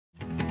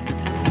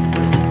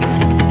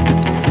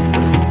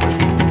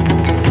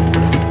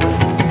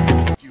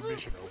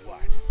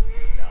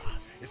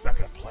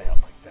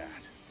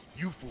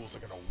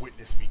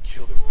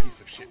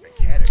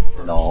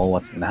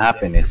what's gonna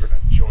happen is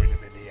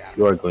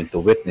you are going to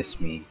witness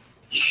me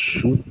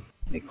shoot,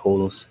 make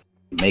holes,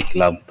 make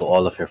love to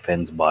all of your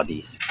friends'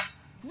 bodies.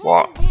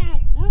 What?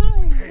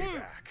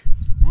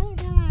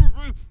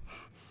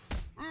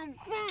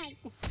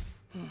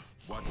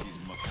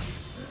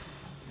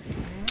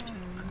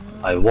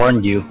 I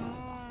warned you.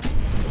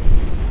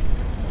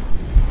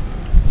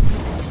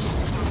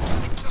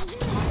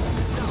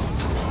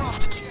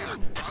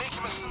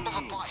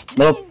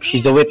 Nope,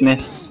 she's a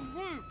witness.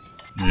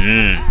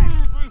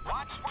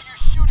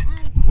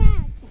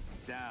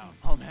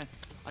 Oh man,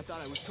 I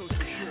thought I was toast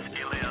for sure.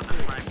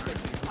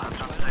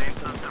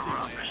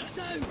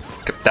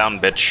 Get down,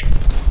 bitch.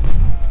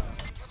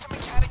 Get the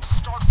mechanic to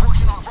start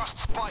working on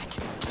Rust's bike.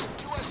 Just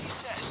do as he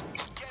says and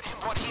get him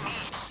what he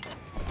needs.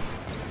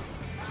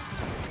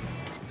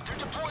 They're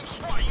deploying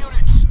SWAT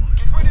units.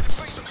 Get ready to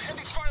face some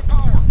heavy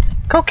firepower.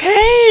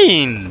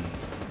 Cocaine!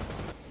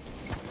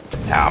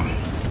 Damn.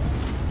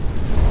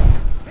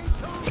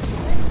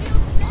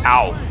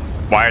 Ow.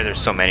 Why are there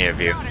so many of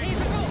you?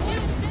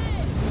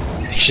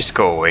 Just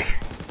go away.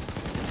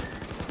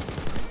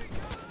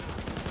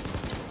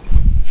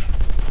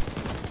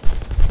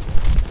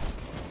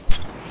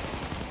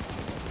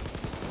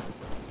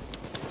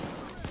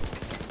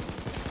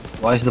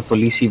 Why is the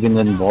police even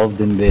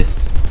involved in this?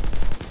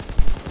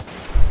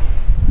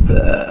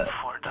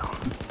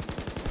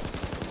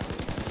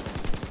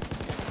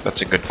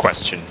 That's a good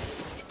question.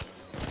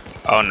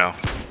 Oh no.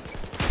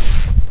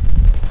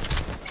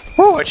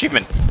 Woo,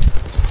 achievement!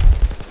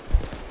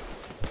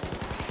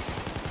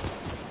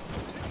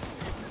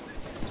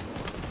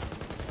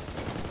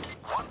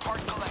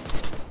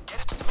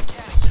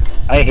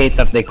 I hate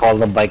that they call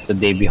the bike the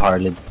David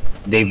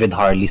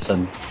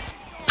Harleyson.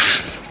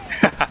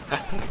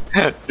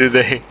 Do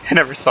they? I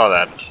never saw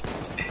that.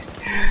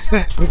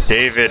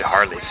 David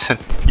Harleyson.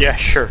 Yeah,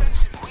 sure.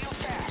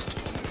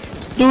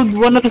 Dude,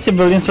 one of the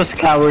civilians was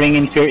cowering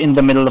in fear in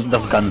the middle of the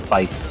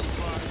gunfight.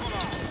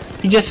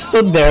 He just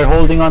stood there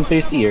holding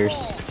onto his ears.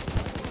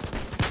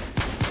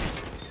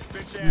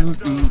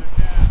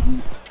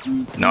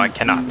 No, I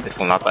cannot. It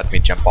will not let me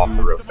jump off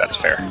the roof. That's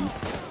fair.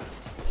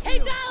 Hey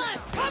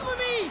Dallas, come with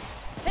me!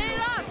 Hey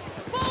Rust,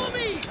 follow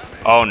me!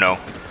 Oh no.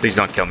 Please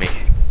don't kill me.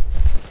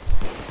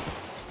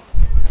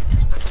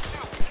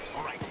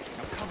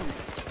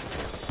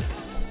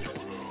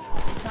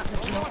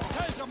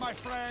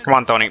 Come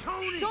on, Tony.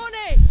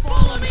 Tony,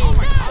 follow me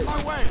now! On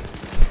my way.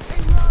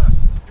 Hey Russ,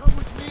 come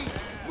with me.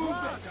 Move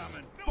it.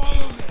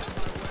 Follow me.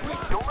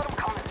 Don't let him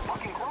come in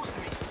fucking close to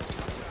me.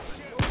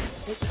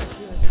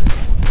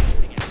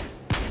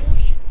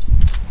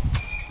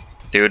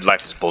 Dude,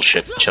 life is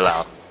bullshit. Chill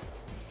out.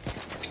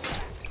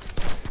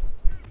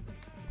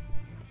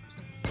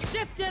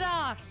 Shift your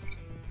ass!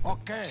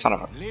 Okay. Son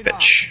of a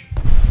bitch.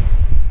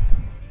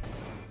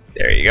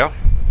 There you go.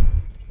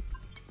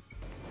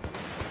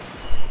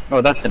 Oh,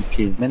 that's an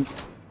achievement.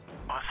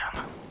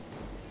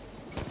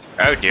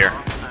 Oh dear.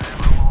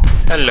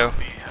 Hello.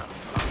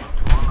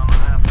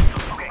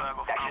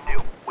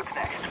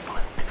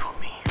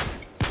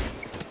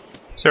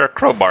 Is there a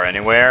crowbar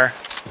anywhere?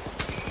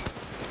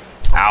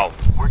 Ow.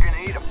 We're gonna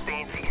need a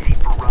fancy seat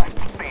for Rust.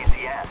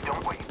 Fancy ass,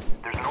 don't we?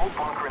 There's an old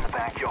bunker in the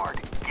backyard.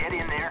 Get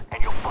in there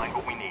and you'll find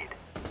what we need.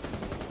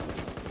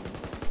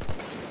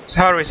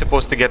 So how are we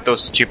supposed to get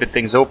those stupid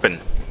things open?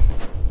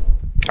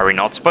 Are we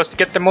not supposed to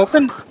get them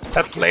open?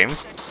 That's lame.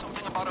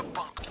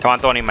 Come on,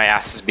 Tony, my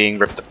ass is being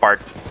ripped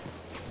apart.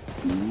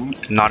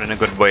 Not in a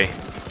good way.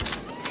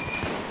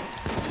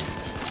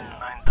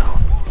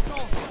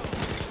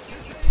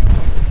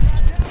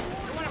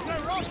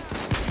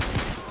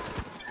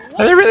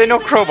 Are there really no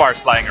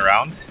crowbars lying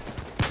around?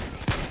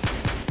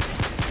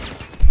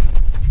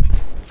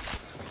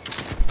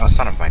 Oh,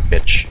 son of my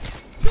bitch.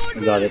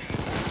 I got it.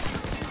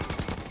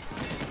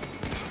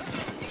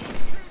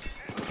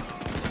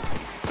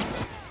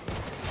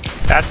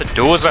 That's a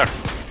dozer.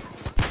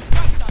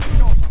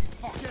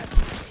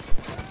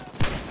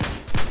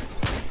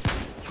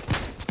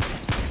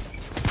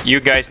 You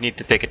guys need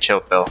to take a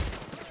chill pill.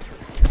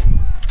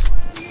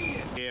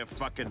 Yeah,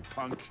 fucking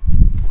punk.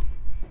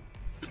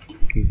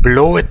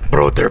 Blow it,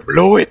 brother,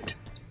 blow it.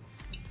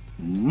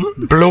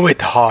 Blow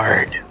it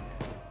hard.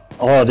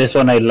 Oh, this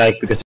one I like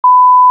because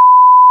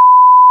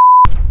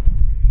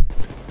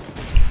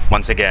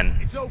Once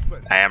again,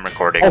 I am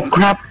recording. oh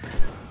crap!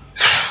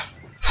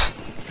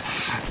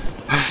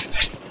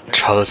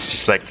 Cholo's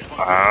just like,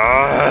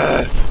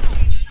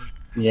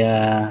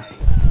 Yeah.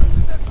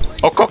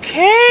 oh,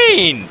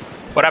 cocaine!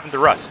 What happened to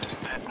Rust?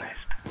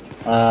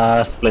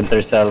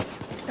 Splinter cell.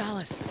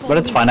 Dallas, But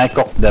it's fine, I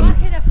cooked them. Not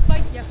here to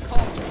fight your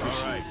cock.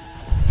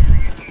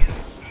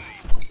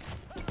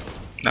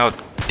 Oh,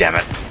 damn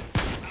it.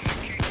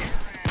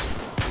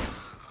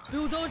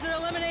 Bulldozer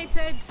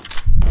eliminated.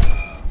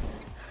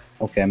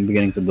 Okay, I'm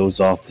beginning to doze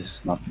off. This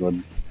is not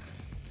good.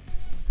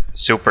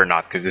 Super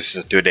not, because this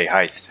is a 2-day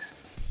heist.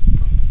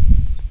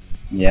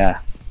 Yeah.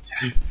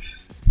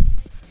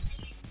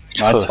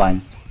 No, it's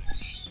fine.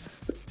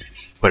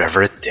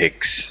 Whatever it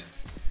takes.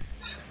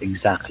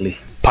 Exactly.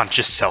 Punch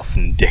yourself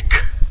in the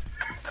dick.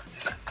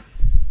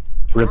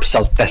 Rips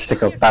out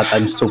testicle pat,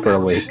 I'm super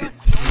awake.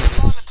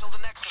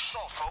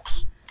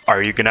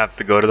 Are you gonna have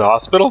to go to the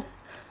hospital?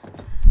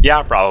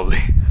 Yeah, probably.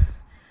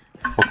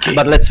 Okay.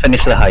 But let's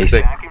finish the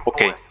heist.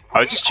 Okay, I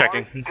was just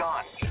checking.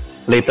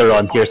 Later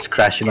on, here's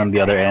crashing on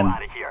the other end.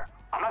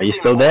 Are you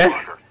still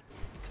there?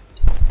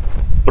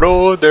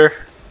 Brother.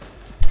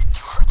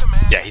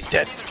 Yeah, he's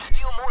dead.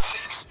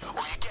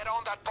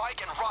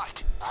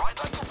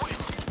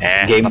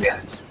 Game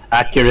wins.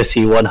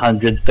 Accuracy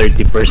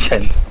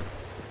 130%.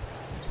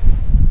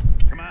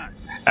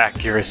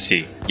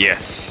 Accuracy,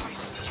 yes.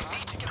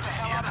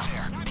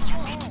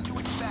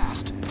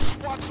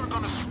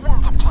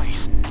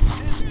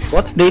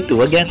 What's day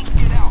 2 again?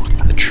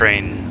 The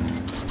train.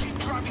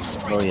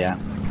 Oh yeah.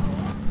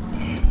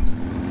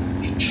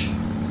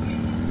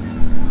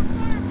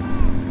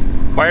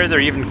 Why are there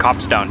even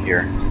cops down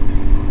here?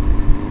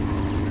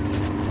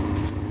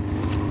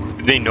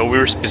 Did they know we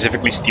were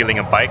specifically stealing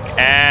a bike?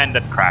 And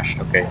that crashed,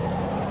 okay.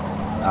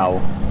 Ow.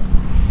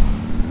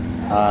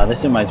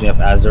 This reminds me of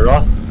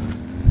Azeroth.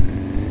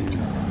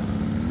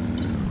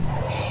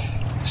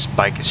 This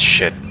bike is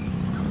shit.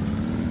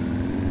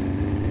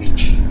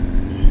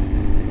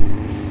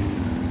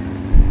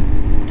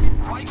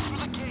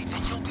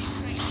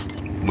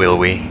 Will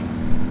we?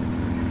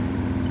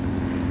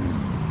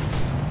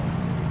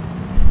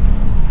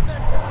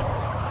 Fantastic!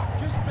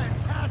 Just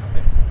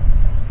fantastic!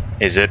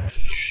 Is it?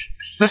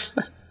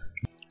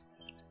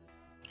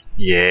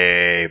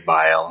 Yay,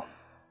 Bile.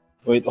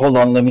 Wait, hold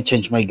on, let me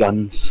change my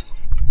guns.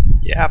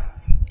 Yep.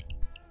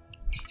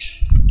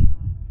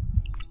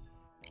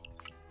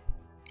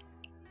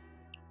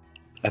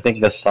 I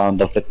think the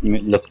sound of it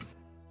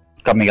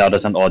coming out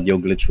as an audio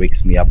glitch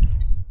wakes me up.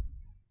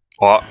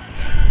 What?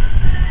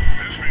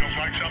 This feels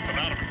like something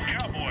out of a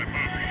cowboy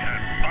movie,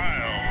 and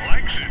Bile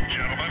likes it,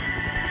 gentlemen.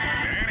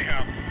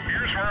 Anyhow,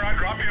 here's where I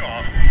drop you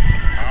off.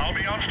 I'll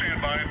be on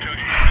standby until you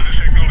give me the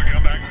signal to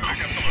come back and pick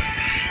up the loot.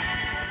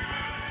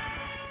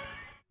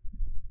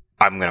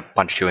 I'm gonna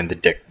punch you in the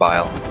dick,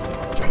 Bile.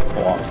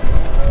 What?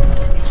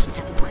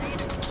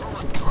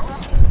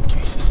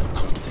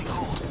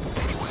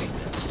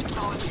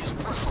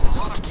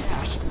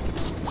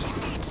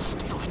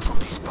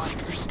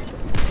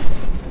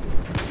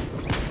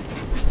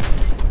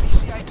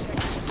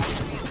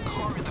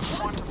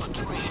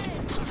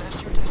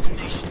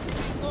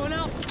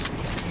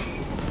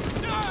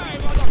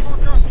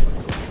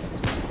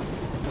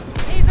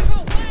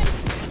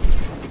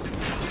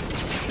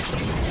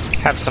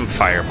 Have some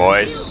fire,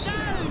 boys.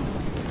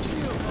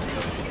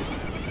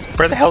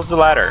 Where the hell's the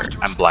ladder?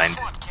 I'm blind.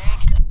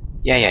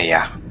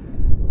 Yeah.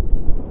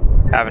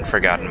 Haven't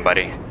forgotten,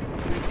 buddy.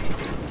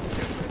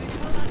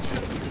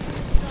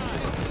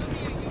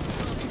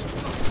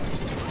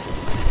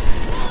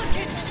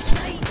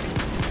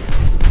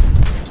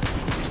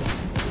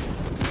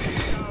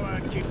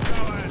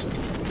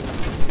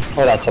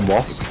 Oh, that's a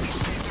boss.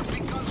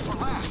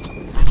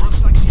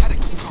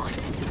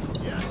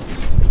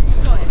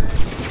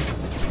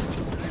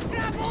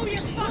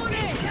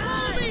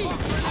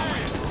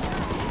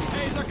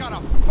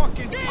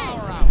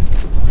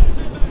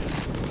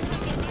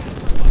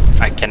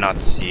 I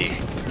cannot see.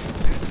 Hey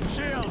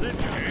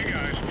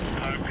guys,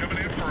 I'm coming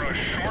in for a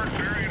short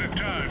period of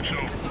time, so...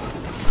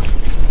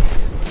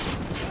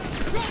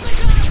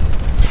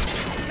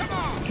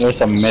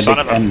 There's a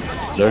medic and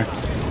there.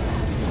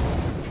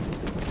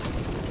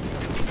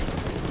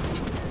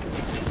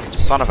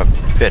 Son of a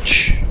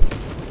bitch.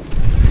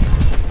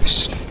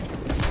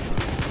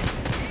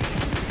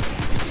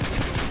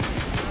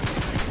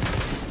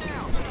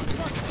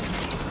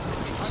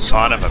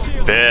 Son of a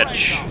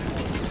bitch.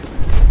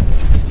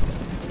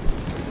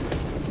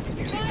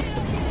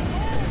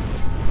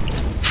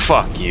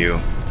 Fuck you.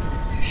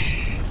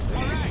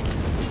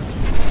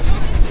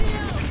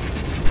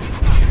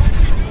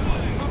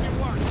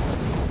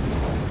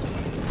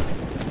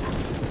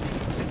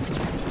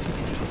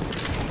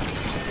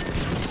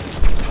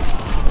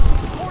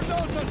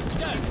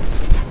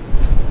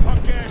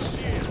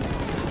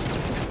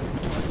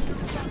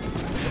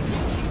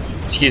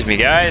 Excuse me,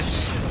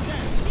 guys.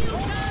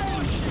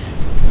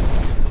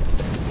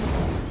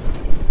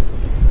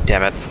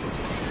 Damn it.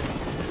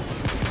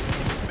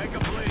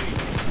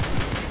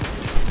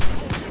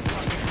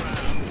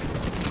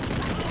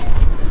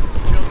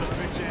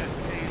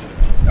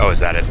 Oh, is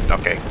that it?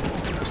 Okay.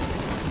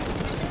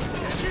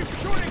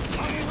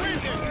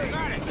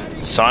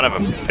 Son of a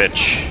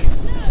bitch.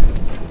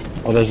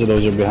 Oh, there's a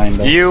dozer behind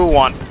us.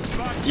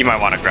 You might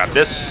want to grab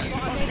this.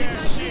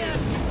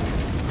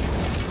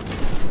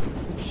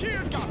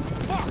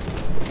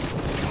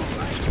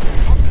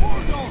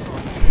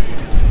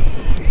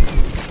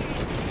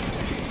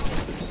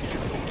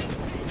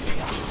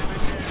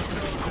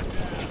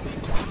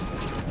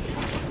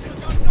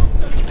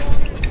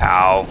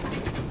 Ow.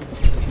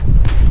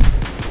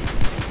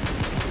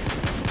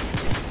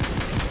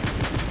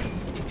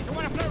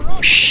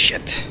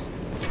 Shit.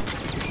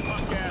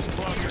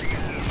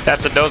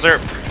 That's a dozer.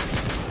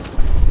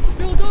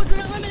 Bulldozer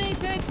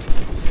eliminated.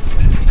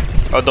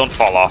 Oh, don't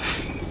fall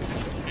off.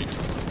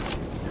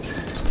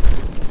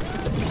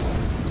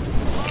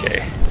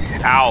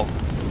 Ow.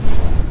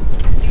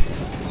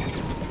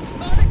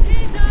 Got the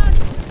keys on!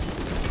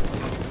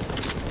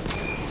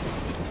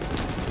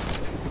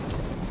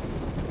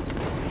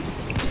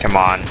 Come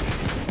on.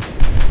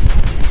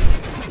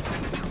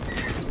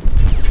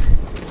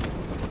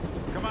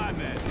 Come on,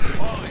 then.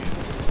 All in.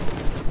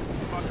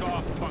 Fuck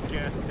off,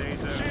 punk-ass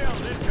taser.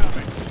 Shield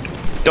incoming.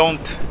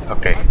 Don't.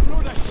 Okay.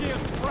 Blew the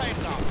shield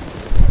brains off.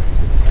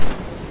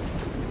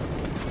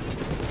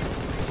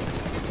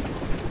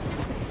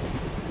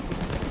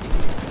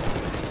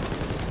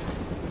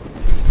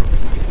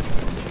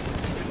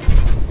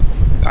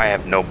 I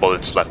have no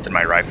bullets left in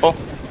my rifle.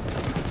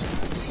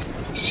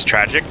 This is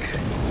tragic.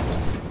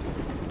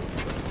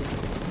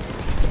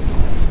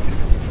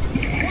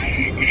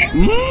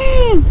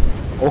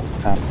 Oh,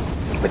 damn.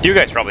 But you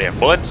guys probably have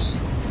bullets.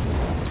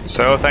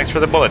 So thanks for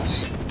the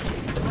bullets.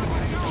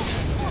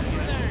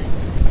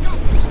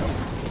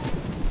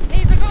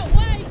 Taser got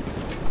weight!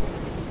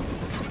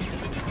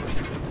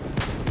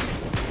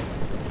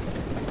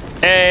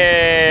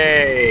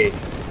 Hey!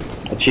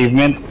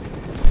 Achievement.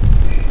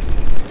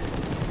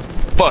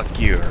 Fuck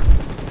you.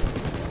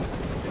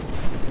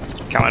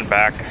 Coming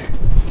back.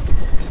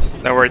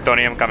 Don't worry,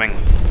 Tony, I'm coming.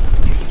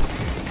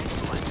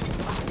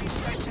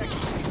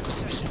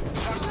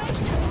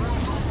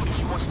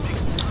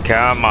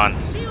 Come on.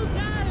 Shield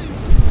down!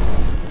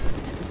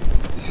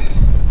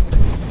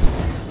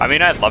 I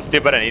mean, I'd love to,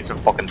 but I need some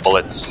fucking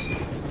bullets.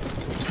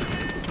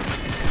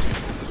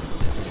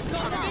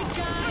 Got the big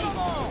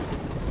guy!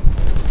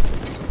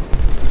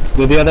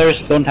 Do the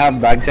others don't have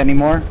bags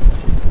anymore?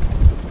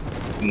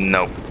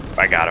 Nope,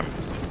 I got him.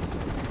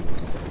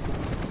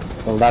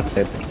 Well, that's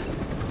it.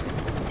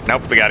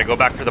 Nope, we gotta go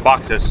back for the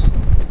boxes.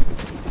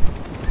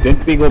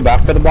 Didn't we go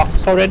back to the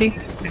boxes already?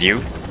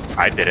 You?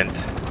 I didn't.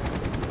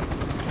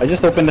 I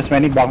just opened as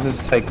many boxes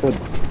as I could.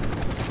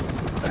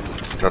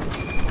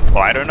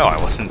 Well, I don't know, I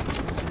wasn't...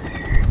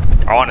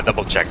 I want to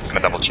double check. I'm gonna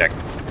double check.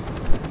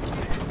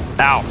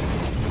 Ow!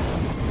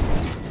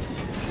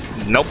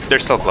 Nope, they're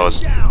still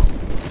closed.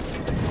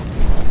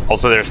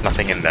 Also, there's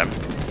nothing in them.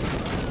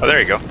 Oh,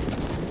 there you go.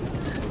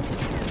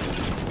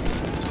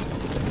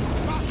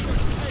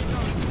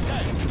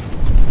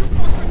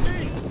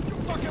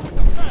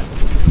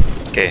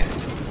 Okay.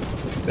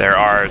 There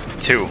are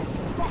 2.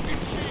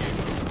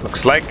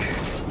 Looks like.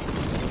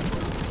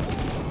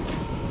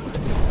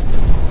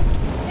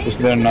 Is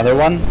there another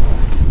one?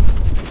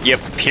 Yep,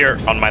 here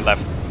on my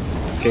left.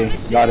 Okay,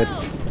 got it.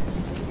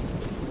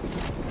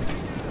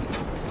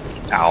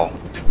 Ow.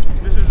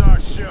 This is our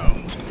show.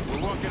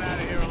 We're walking out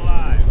of here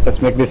alive.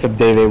 Let's make this a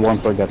day they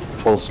won't forget.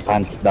 Pulls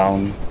pants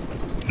down.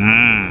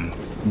 Mmm.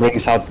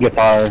 Brings out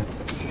guitar.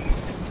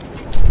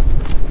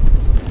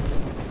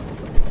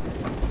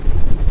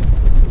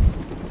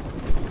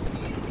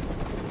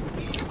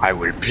 I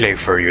will play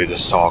for you the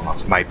song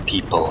of my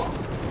people.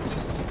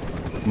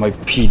 My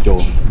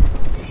pedo.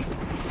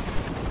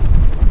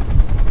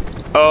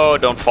 Oh,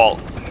 don't fall.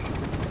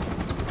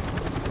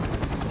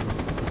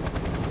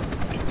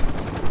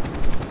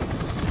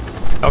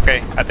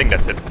 Okay, I think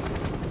that's it.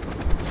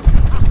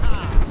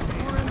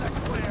 We're in the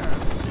clear.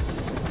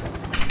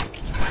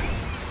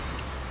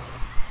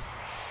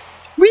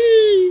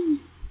 Whee!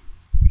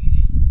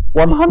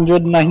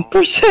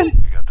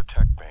 109%.